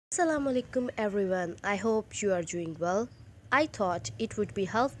Assalamu alaikum everyone. I hope you are doing well. I thought it would be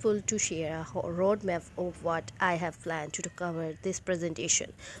helpful to share a roadmap of what I have planned to cover this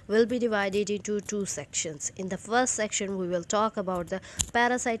presentation. Will be divided into two sections. In the first section, we will talk about the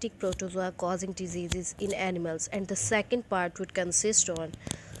parasitic protozoa causing diseases in animals, and the second part would consist on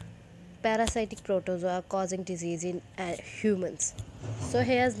parasitic protozoa causing disease in humans. So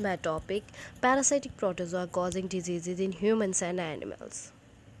here's my topic: parasitic protozoa causing diseases in humans and animals.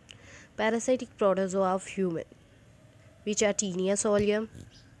 Parasitic protozoa of human, which are Taenia solium,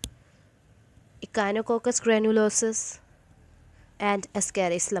 E.granulosus, and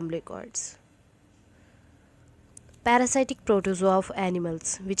Ascaris lumbricoides. Parasitic protozoa of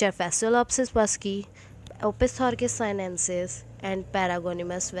animals, which are Fasciolopsis buski, Opisthorcis sinensis, and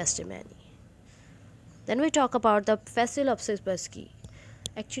Paragonimus westermani. Then we talk about the Fasciolopsis buski.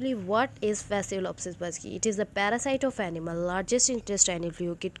 Actually, what is Fasciolopsis buski? It is a parasite of animal, largest intestinal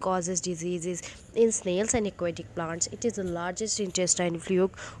fluke. It causes diseases in snails and aquatic plants. It is the largest intestinal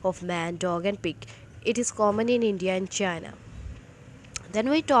fluke of man, dog, and pig. It is common in India and China. Then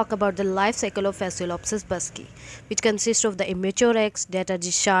we talk about the life cycle of Fasciolopsis buski, which consists of the immature eggs that are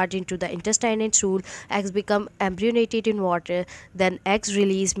discharged into the intestine and stool. Eggs become embryonated in water. Then eggs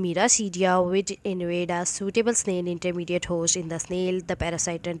release miracidia, which invade a suitable snail intermediate host. In the snail, the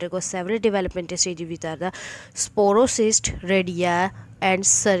parasite undergoes several developmental stages, which are the sporocyst, radia, and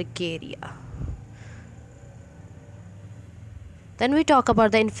cercaria. Then we talk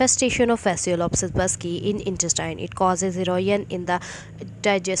about the infestation of Fasciolopsis buski in intestine. It causes erosion in the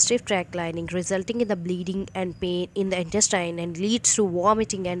digestive tract lining, resulting in the bleeding and pain in the intestine and leads to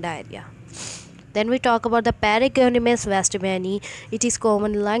vomiting and diarrhea. Then we talk about the Paragonimus westermani. It is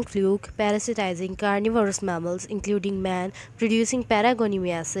common lung fluke, parasitizing carnivorous mammals, including man, producing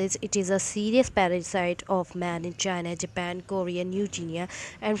paragonimiasis. It is a serious parasite of man in China, Japan, Korea, New Guinea,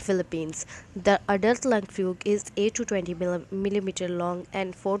 and Philippines. The adult lung fluke is 8 to 20 millimeter long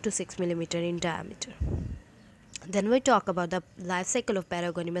and 4 to 6 millimeter in diameter. Then we talk about the life cycle of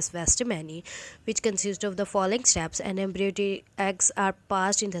Paragonimus westermani, which consists of the following steps. An embryonic eggs are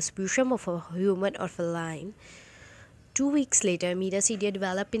passed in the sputum of a human or feline. 2 weeks later, metacidia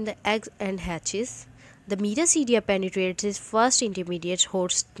develop in the eggs and hatches. The metacidia penetrates its first intermediate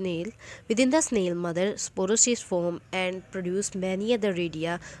host snail. Within the snail mother, sporocysts form and produce many other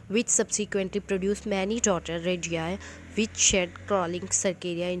radia, which subsequently produce many daughter radia, which shed crawling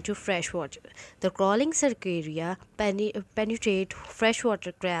cercaria into fresh water. The crawling cercaria penetrate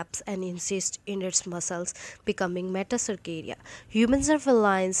freshwater crabs and insist in its muscles, becoming metacercaria. Humans or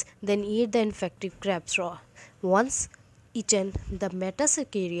felines then eat the infected crabs raw. Once eaten, the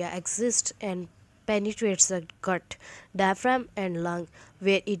metacercaria exists and penetrates the gut, diaphragm, and lung,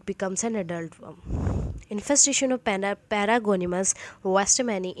 where it becomes an adult worm. Infestation of Paragonimus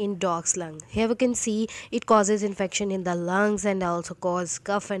westermani in dog's lung. Here we can see it causes infection in the lungs and also cause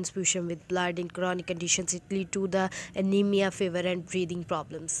cough and sputum with blood. In chronic conditions, it leads to the anemia, fever, and breathing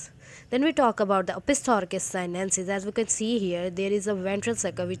problems. Then we talk about the Opisthorcis sinensis. As we can see here, there is a ventral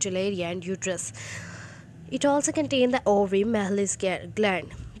sucker, vitelliform area, and uterus. It also contains the ovary, Mehwish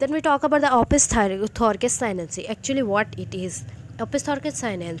gland. Then we talk about the Opisthorcis sinensis. Actually, what it is. Opisthorcis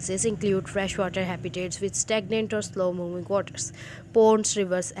sinensis include freshwater habitats with stagnant or slow-moving waters, ponds,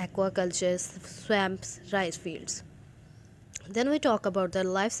 rivers, aquacultures, swamps, rice fields. Then we talk about the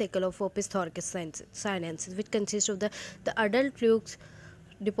life cycle of Opisthorcis sinensis, which consists of the adult flukes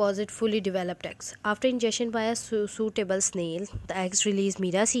deposit fully developed eggs. After ingestion by a suitable snail, the eggs release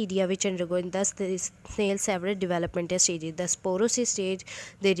miracidia, which undergo in the snail several developmental stages: the sporocyst stage,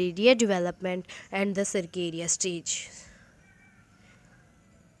 the radia development, and the cercaria stage.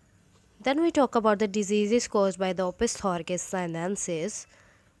 Then we talk about the diseases caused by the Opisthorcis sinensis.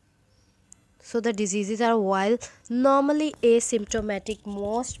 So the diseases are, while normally asymptomatic,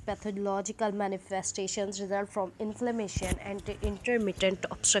 most pathological manifestations result from inflammation and intermittent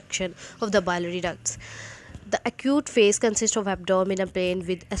obstruction of the biliary ducts. The acute phase consists of abdominal pain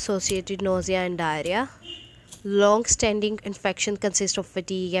with associated nausea and diarrhea. Long-standing infection consists of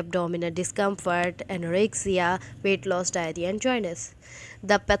fatigue, abdominal discomfort, anorexia, weight loss, diarrhea, and jaundice.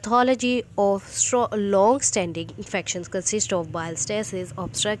 The pathology of long-standing infections consists of bile stasis,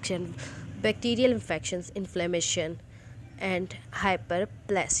 obstruction, bacterial infections, inflammation, and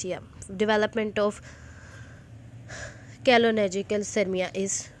hyperplasia. Development of chalanergical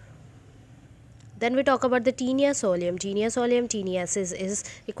is. Then we talk about the Taenia solium. Taenia solium teniasis is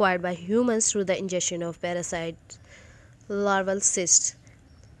acquired by humans through the ingestion of parasite larval cysts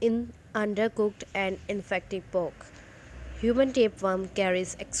in undercooked and infected pork. Human tapeworm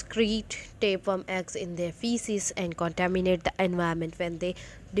carries excrete tapeworm eggs in their feces and contaminate the environment when they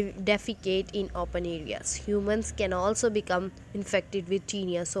defecate in open areas. Humans can also become infected with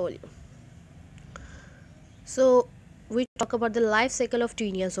Taenia solium. So, we talk about the life cycle of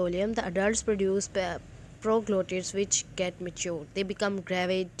Taenia solium. The adults produce proglottids which get mature. They become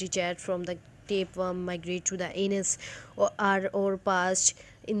gravid, detach from the tapeworm, migrate to the anus, or passed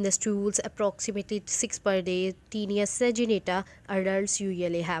in the stools approximately 6 per day. Taenia saginata adults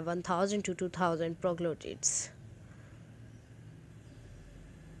usually have 1000 to 2000 proglottids.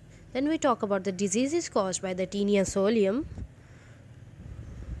 Then we talk about the diseases caused by the Taenia solium.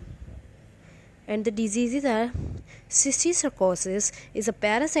 And the diseases are cysticercosis is a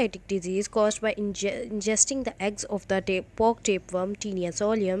parasitic disease caused by ingesting the eggs of the pork tapeworm Taenia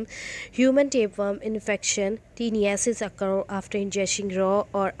solium. Human tapeworm infection teniasis occur after ingesting raw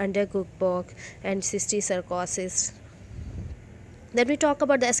or undercooked pork, and cysticercosis. Then we talk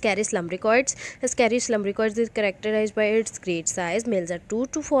about the Ascaris lumbricoids. Ascaris lumbricoids is characterized by its great size. Males are 2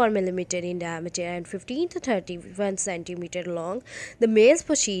 to 4 millimeter in diameter and 15 to 31 centimeter long. The male's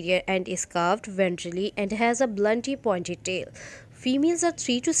posterior end is curved ventrally and has a blunty pointed tail. Females are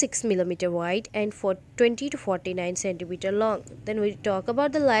 3 to 6 millimeter wide and 20 to 49 centimeter long. Then we talk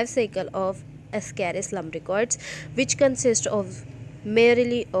about the life cycle of Ascaris lumbricoids, which consist of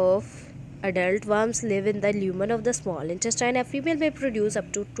merely of adult worms live in the lumen of the small intestine. A female may produce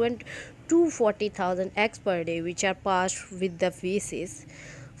up to 20 to 40,000 eggs per day, which are passed with the feces.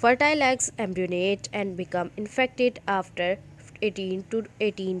 Fertile eggs embryonate and become infected after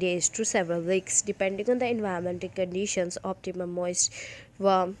 18 days to several weeks, depending on the environmental conditions. Optimum moist,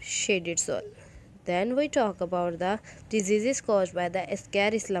 warm, shaded soil. Then we talk about the diseases caused by the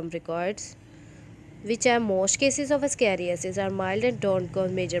Ascaris lumbricoids, which are most cases of ascariasis are mild and don't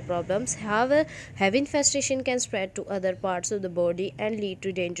cause major problems. However, heavy infestation can spread to other parts of the body and lead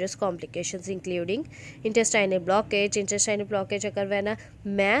to dangerous complications, including intestinal blockage. Intestinal blockage occurs when a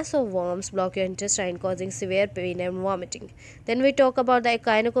mass of worms block your intestine, causing severe pain and vomiting. Then we talk about the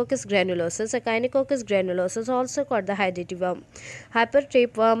Echinococcus granulosus. Echinococcus granulosus, also called the hydatid worm, hyper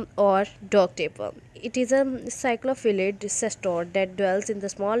tapeworm, or dog tapeworm. It is a cyclophilid cestode that dwells in the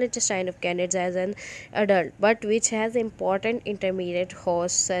small intestine of canids as an adult, but which has important intermediate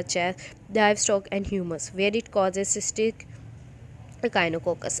hosts such as livestock and humans, where it causes cystic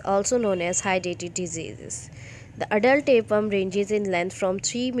echinococcus, also known as hydatid diseases. The adult tapeworm ranges in length from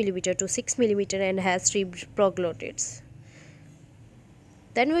 3 mm to 6 mm and has 3 proglottids.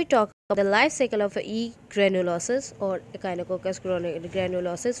 Then we talk about the life cycle of E.granulosus or Echinococcus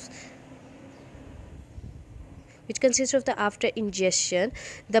granulosus, which consists of the after ingestion,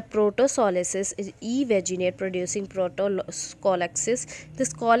 the protocollaxis is evaginate producing protocollaxis. The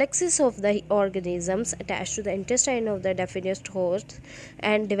scollaxis of the organisms attached to the intestine of the definite host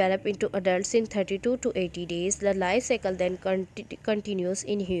and develop into adults in 32 to 80 days. The life cycle then continues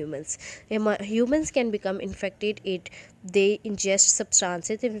in humans. Humans can become infected if they ingest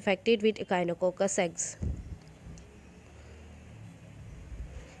substances infected with Echinococcus eggs.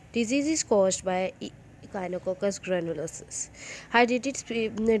 Disease is caused by Echinococcus granulosus.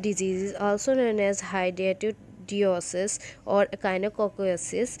 Hydatid disease, also known as hydatidiasis or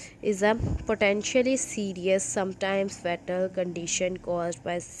echinococcosis, is a potentially serious, sometimes fatal condition caused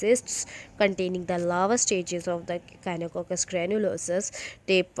by cysts containing the larva stages of the Echinococcus granulosus,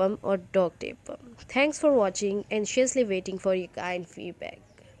 tapeworm, or dog tapeworm. Thanks for watching. Anxiously waiting for your kind feedback.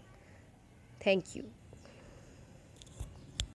 Thank you.